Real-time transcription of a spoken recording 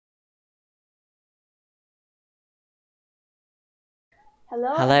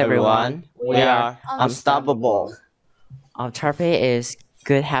Hello everyone, we are unstoppable. Our topic is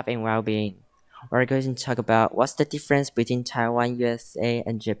good health and well-being. We're going to talk about what's the difference between Taiwan, USA,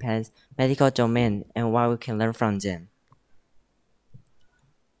 and Japan's medical domain and what we can learn from them.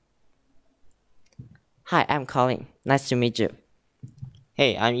 Hi, I'm Colin. Nice to meet you.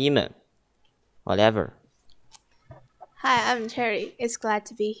 Hey, I'm Eamon. Whatever. Hi, I'm Cherry. It's glad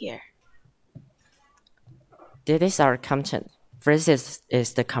to be here. This is our content. First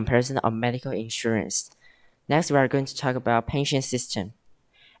is the comparison of medical insurance. Next, we are going to talk about pension system.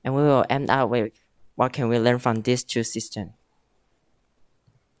 And we will end up with what can we learn from these two systems.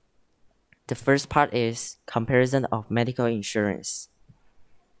 The first part is comparison of medical insurance.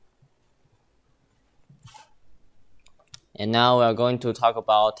 And now we are going to talk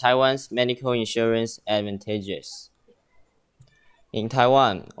about Taiwan's medical insurance advantages. In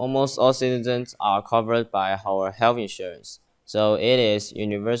Taiwan, almost all citizens are covered by our health insurance, so it is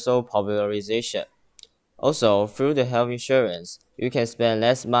universal popularization. Also, through the health insurance, you can spend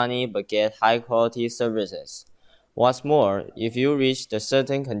less money but get high-quality services. What's more, if you reach the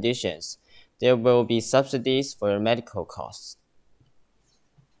certain conditions, there will be subsidies for your medical costs.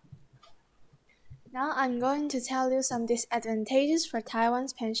 Now I'm going to tell you some disadvantages for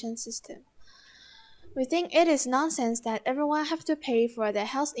Taiwan's pension system. We think it is nonsense that everyone have to pay for their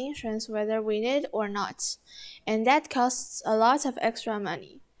health insurance whether we need it or not, and that costs a lot of extra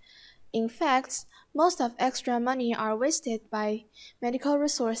money. In fact, most of extra money are wasted by medical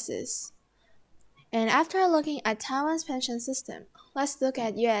resources. And after looking at Taiwan's pension system, let's look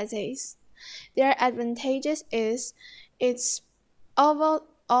at USA's. Their advantages is it's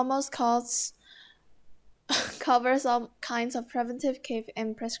almost covers all kinds of preventive care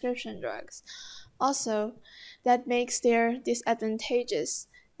and prescription drugs. Also, that makes their disadvantages.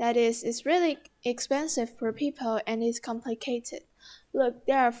 That is, it's really expensive for people and it's complicated. Look,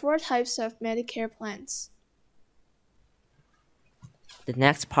 there are 4 types of Medicare plans. The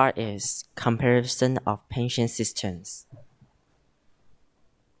next part is comparison of pension systems.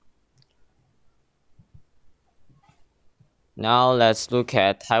 Now let's look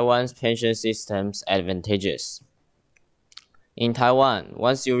at Taiwan's pension system's advantages. In Taiwan,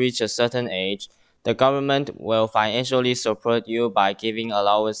 once you reach a certain age, the government will financially support you by giving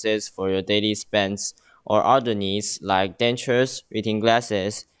allowances for your daily spends or other needs like dentures, reading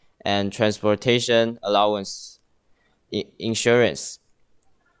glasses, and transportation allowance. Insurance.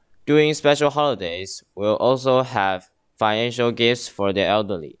 During special holidays, we'll also have financial gifts for the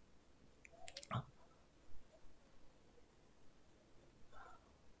elderly.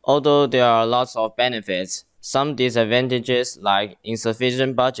 Although there are lots of benefits, some disadvantages like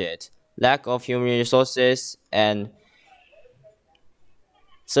insufficient budget, lack of human resources, and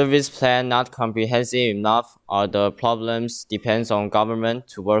service plan not comprehensive enough are the problems depends on government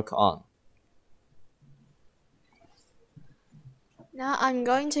to work on. Now I'm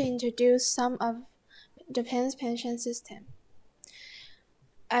going to introduce some of Japan's pension system.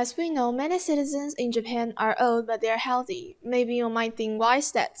 As we know, many citizens in Japan are old but they are healthy. Maybe you might think, why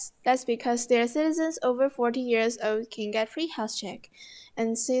is that? That's because their citizens over 40 years old can get free health check,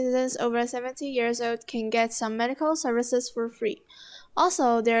 and citizens over 70 years old can get some medical services for free.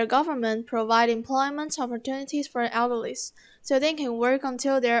 Also, their government provide employment opportunities for elderlies, so they can work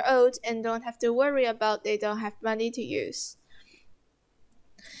until they're old and don't have to worry about they don't have money to use.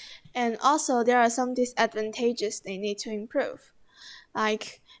 And also, there are some disadvantages they need to improve.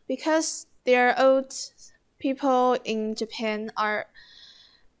 Like, because they're old people in Japan are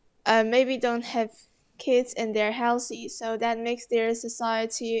maybe don't have kids and they're healthy, so that makes their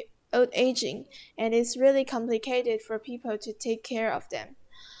society old aging, and it's really complicated for people to take care of them.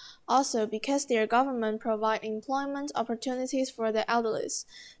 Also, because their government provide employment opportunities for the elderlies,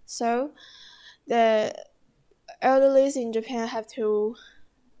 so the elderlies in Japan have to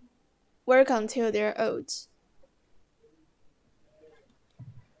work until they're old.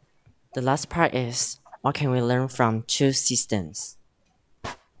 The last part is what can we learn from two systems.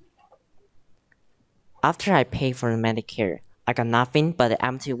 After I paid for Medicare, I got nothing but an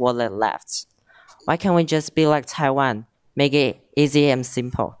empty wallet left. Why can't we just be like Taiwan, make it easy and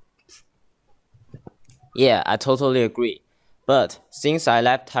simple? Yeah, I totally agree. But since I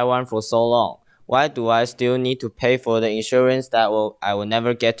left Taiwan for so long, why do I still need to pay for the insurance that I will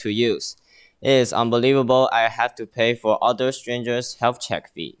never get to use? It is unbelievable I have to pay for other strangers' health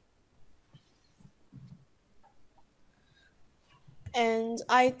check fee. And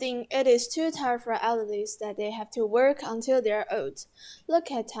I think it is too tired for elderlies that they have to work until they're old.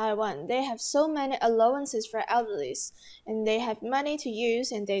 Look at Taiwan. They have so many allowances for elderlies, and they have money to use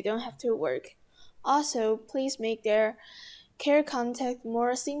and they don't have to work. Also, please make their care contact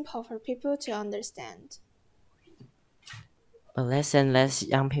more simple for people to understand. Less and less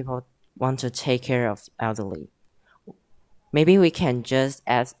young people want to take care of elderly. Maybe we can just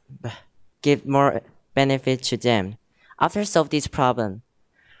give more benefit to them. After solve this problem,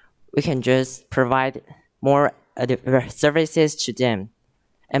 we can just provide more services to them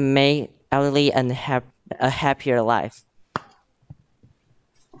and make elderly a happier life.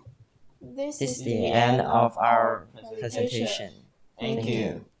 This This is is the end of our presentation. Thank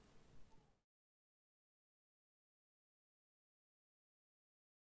you.